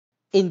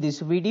In this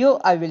video,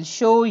 I will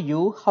show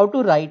you how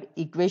to write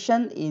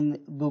equation in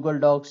Google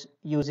Docs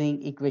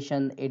using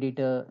equation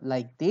editor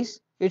like this.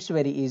 It's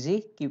very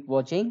easy. Keep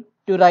watching.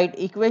 To write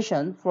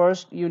equation,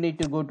 first you need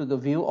to go to the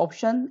view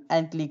option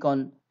and click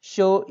on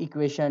show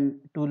equation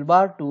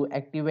toolbar to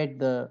activate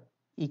the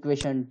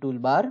equation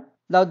toolbar.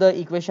 Now the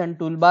equation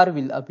toolbar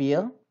will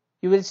appear.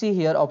 You will see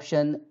here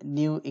option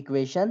new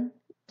equation.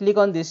 Click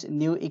on this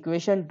new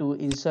equation to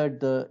insert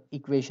the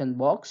equation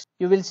box.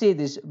 You will see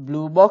this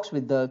blue box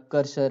with the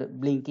cursor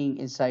blinking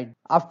inside.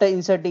 After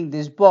inserting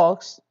this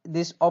box,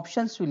 these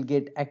options will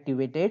get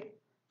activated.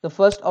 The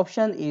first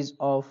option is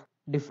of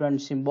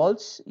different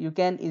symbols. You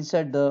can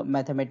insert the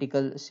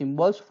mathematical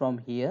symbols from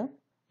here.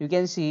 You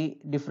can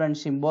see different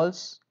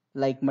symbols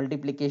like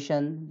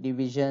multiplication,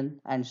 division,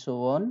 and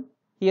so on.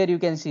 Here you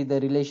can see the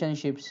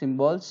relationship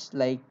symbols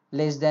like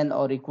less than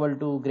or equal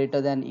to, greater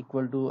than,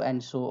 equal to,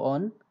 and so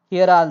on.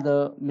 Here are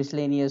the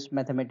miscellaneous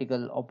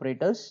mathematical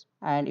operators,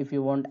 and if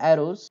you want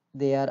arrows,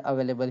 they are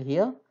available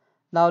here.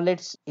 Now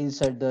let's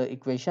insert the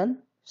equation.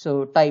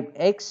 So type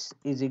x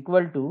is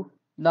equal to,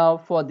 now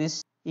for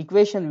this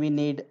equation we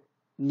need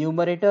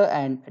numerator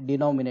and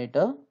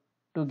denominator.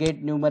 To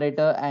get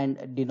numerator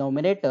and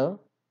denominator,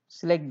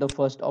 select the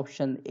first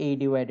option a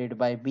divided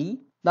by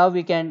b. Now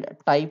we can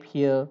type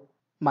here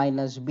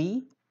minus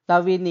b.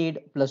 Now we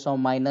need plus or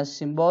minus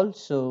symbol,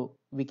 so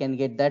we can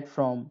get that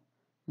from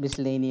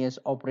miscellaneous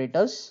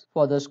operators.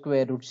 For the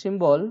square root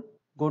symbol,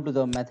 go to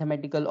the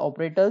mathematical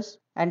operators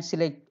and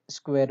select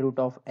square root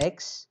of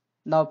x.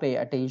 Now pay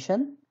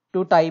attention.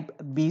 To type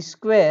b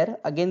square,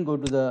 again go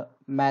to the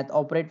math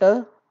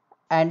operator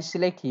and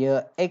select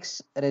here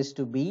x raised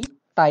to b.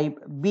 Type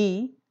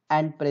b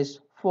and press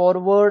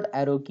forward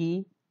arrow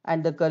key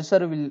and the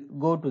cursor will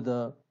go to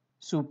the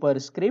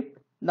superscript.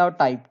 Now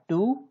type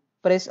 2,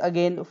 press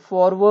again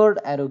forward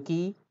arrow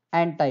key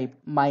and type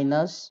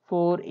minus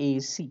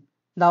 4ac.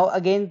 Now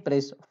again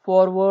press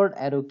forward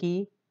arrow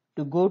key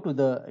to go to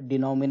the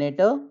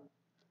denominator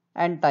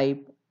and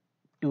type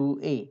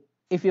 2a.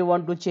 If you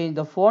want to change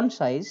the font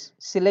size,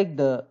 select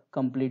the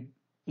complete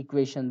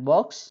equation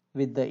box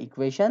with the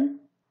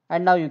equation,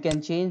 and now you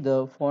can change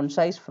the font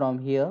size from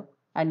here,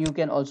 and you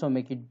can also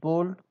make it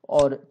bold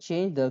or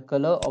change the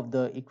color of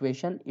the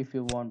equation if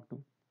you want to.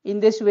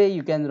 In this way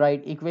you can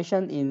write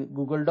equation in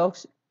Google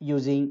Docs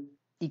using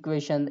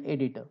equation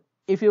editor.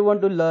 If you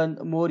want to learn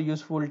more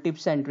useful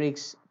tips and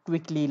tricks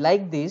quickly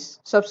like this,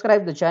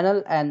 subscribe the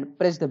channel and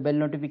press the bell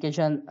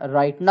notification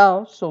right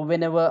now, so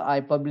whenever I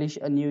publish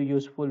a new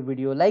useful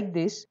video like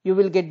this, you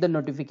will get the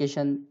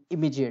notification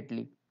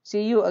immediately.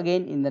 See you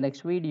again in the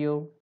next video.